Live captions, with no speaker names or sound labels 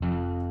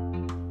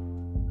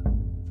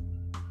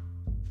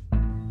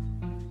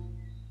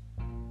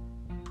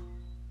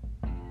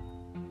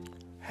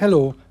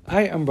Hello,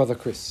 I am Brother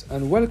Chris,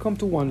 and welcome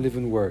to One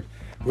Living Word,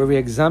 where we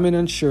examine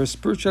and share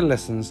spiritual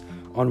lessons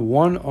on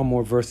one or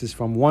more verses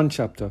from one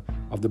chapter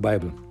of the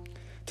Bible.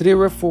 Today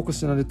we're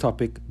focusing on the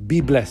topic,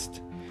 Be Blessed,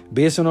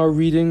 based on our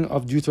reading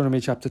of Deuteronomy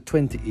chapter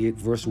 28,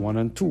 verse 1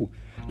 and 2.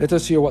 Let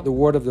us hear what the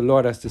word of the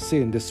Lord has to say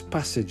in this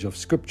passage of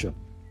Scripture.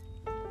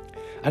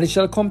 And it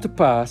shall come to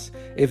pass,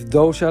 if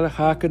thou shalt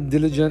hearken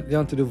diligently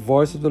unto the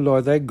voice of the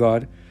Lord thy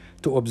God,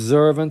 to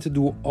observe and to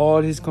do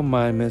all his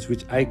commandments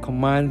which I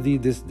command thee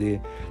this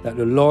day, that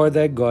the Lord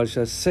thy God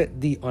shall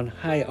set thee on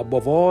high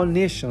above all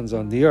nations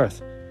on the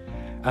earth.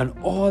 And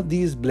all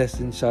these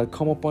blessings shall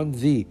come upon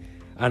thee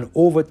and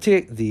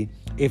overtake thee,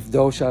 if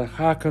thou shalt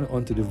hearken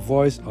unto the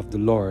voice of the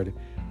Lord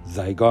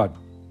thy God.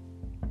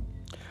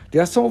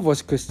 There are some of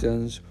us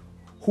Christians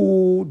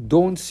who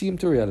don't seem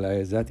to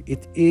realize that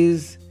it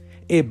is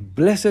a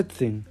blessed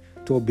thing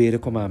to obey the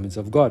commandments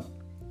of God.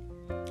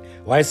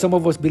 While some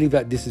of us believe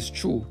that this is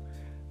true,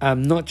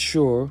 I'm not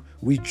sure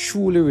we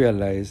truly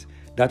realize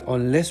that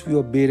unless we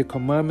obey the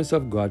commandments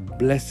of God,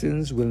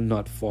 blessings will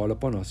not fall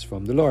upon us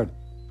from the Lord.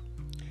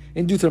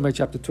 In Deuteronomy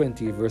chapter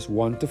 20, verse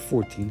 1 to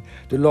 14,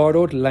 the Lord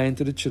outlined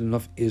to the children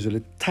of Israel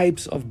the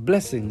types of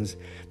blessings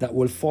that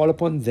will fall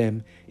upon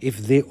them if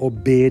they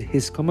obeyed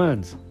his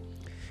commands.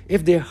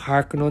 If they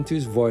hearken unto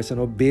his voice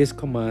and obey his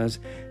commands,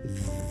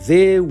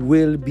 they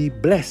will be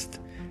blessed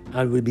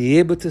and will be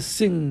able to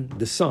sing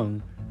the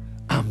song,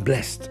 I'm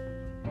blessed.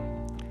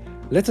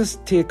 Let us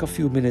take a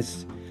few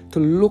minutes to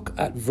look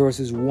at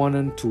verses 1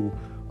 and 2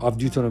 of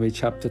Deuteronomy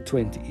chapter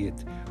 28,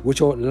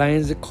 which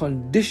outlines the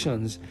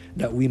conditions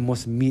that we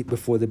must meet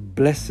before the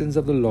blessings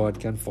of the Lord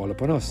can fall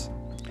upon us.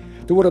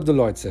 The word of the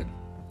Lord said,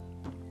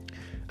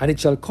 And it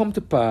shall come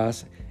to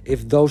pass,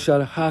 if thou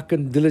shalt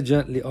hearken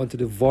diligently unto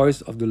the voice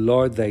of the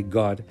Lord thy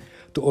God,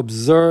 to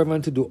observe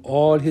and to do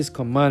all his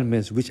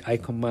commandments which I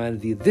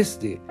command thee this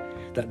day,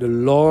 that the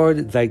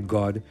Lord thy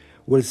God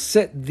will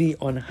set thee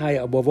on high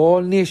above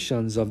all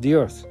nations of the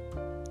earth.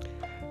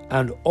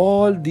 And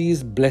all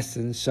these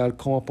blessings shall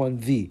come upon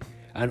thee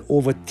and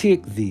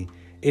overtake thee,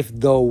 if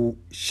thou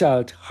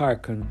shalt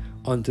hearken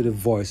unto the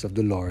voice of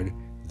the Lord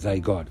thy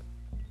God.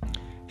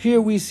 Here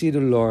we see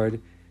the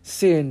Lord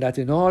saying that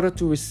in order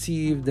to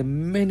receive the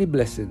many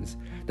blessings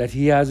that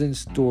he has in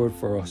store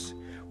for us,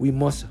 we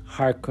must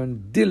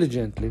hearken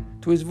diligently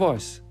to his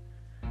voice.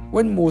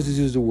 When Moses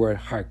used the word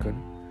hearken,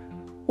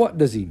 what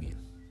does he mean?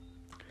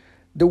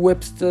 The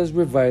Webster's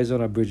Revised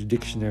Unabridged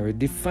Dictionary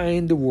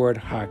defined the word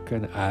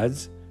hearken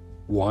as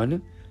 1.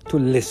 To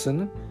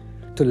listen,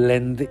 to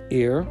lend the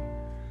ear,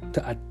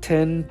 to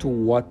attend to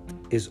what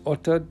is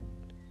uttered,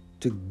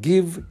 to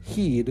give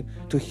heed,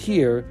 to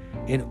hear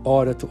in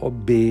order to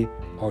obey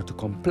or to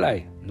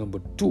comply.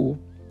 2.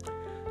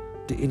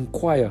 To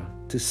inquire,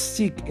 to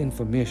seek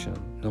information.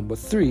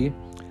 3.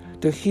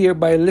 To hear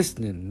by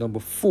listening.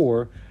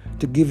 4.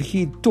 To give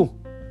heed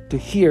to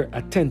hear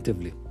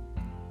attentively.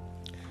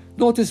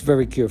 Notice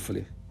very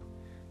carefully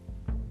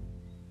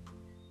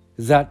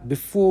that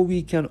before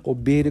we can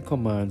obey the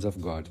commands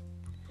of God,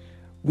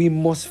 we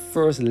must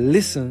first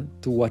listen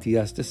to what he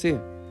has to say.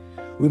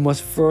 We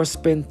must first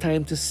spend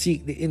time to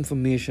seek the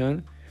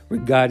information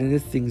regarding the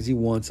things he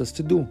wants us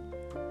to do.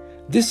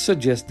 This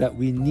suggests that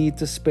we need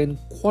to spend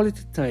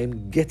quality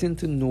time getting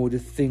to know the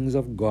things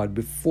of God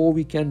before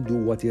we can do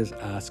what he has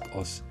asked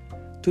us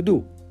to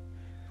do.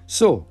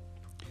 So,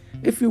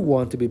 if we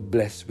want to be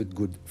blessed with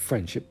good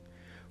friendship,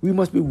 we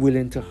must be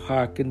willing to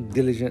hearken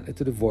diligently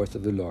to the voice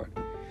of the Lord.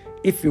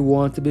 If we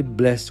want to be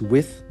blessed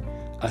with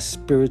a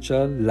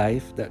spiritual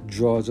life that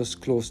draws us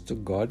close to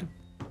God,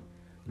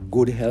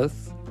 good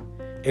health,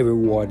 a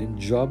rewarding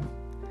job,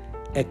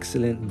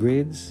 excellent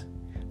grades,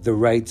 the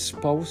right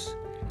spouse,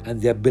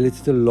 and the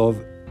ability to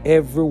love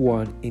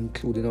everyone,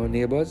 including our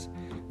neighbors,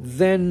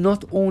 then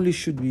not only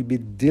should we be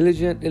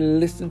diligently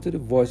listening to the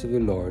voice of the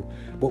Lord,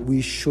 but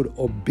we should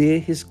obey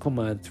his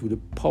command through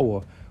the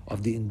power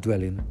of the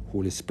indwelling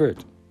Holy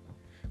Spirit.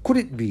 Could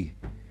it be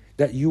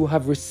that you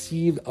have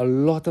received a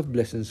lot of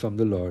blessings from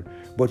the Lord,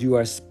 but you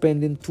are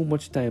spending too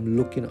much time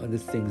looking on the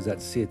things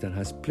that Satan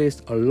has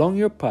placed along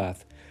your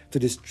path to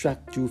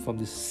distract you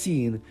from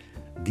seeing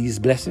these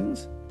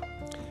blessings?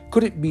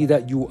 Could it be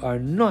that you are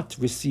not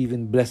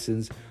receiving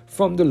blessings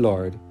from the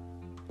Lord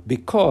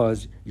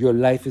because your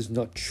life is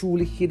not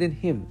truly hid in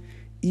him,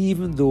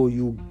 even though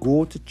you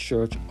go to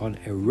church on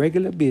a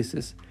regular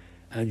basis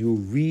and you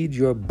read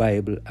your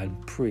Bible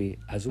and pray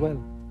as well?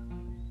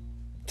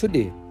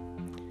 Today,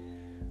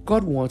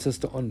 God wants us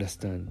to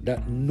understand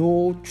that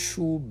no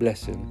true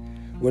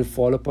blessing will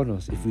fall upon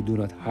us if we do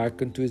not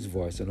hearken to his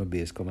voice and obey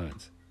his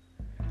commands.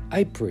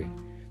 I pray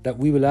that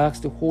we will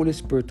ask the Holy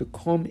Spirit to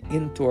come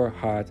into our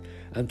heart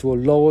and to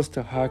allow us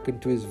to hearken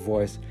to his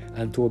voice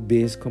and to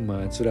obey his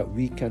commands so that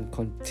we can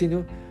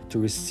continue to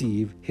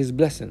receive his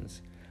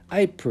blessings.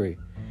 I pray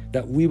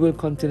that we will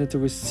continue to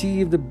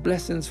receive the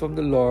blessings from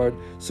the Lord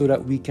so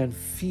that we can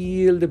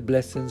feel the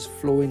blessings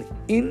flowing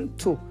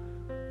into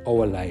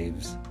our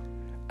lives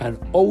and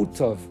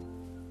out of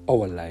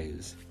our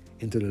lives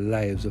into the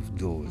lives of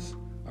those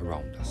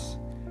around us.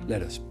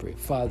 Let us pray.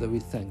 Father, we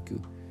thank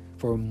you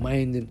for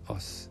reminding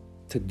us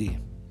today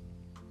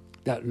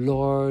that,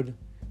 Lord,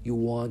 you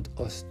want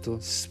us to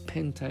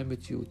spend time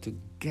with you, to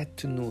get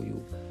to know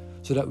you,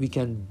 so that we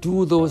can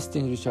do those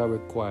things which are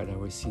required and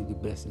receive the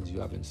blessings you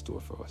have in store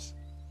for us.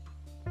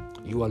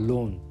 You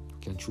alone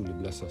can truly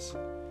bless us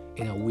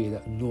in a way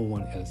that no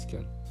one else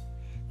can.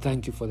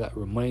 Thank you for that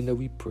reminder,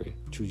 we pray,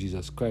 through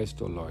Jesus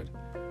Christ, our Lord.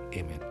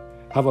 Amen.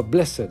 Have a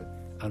blessed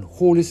and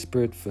Holy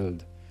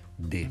Spirit-filled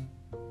day.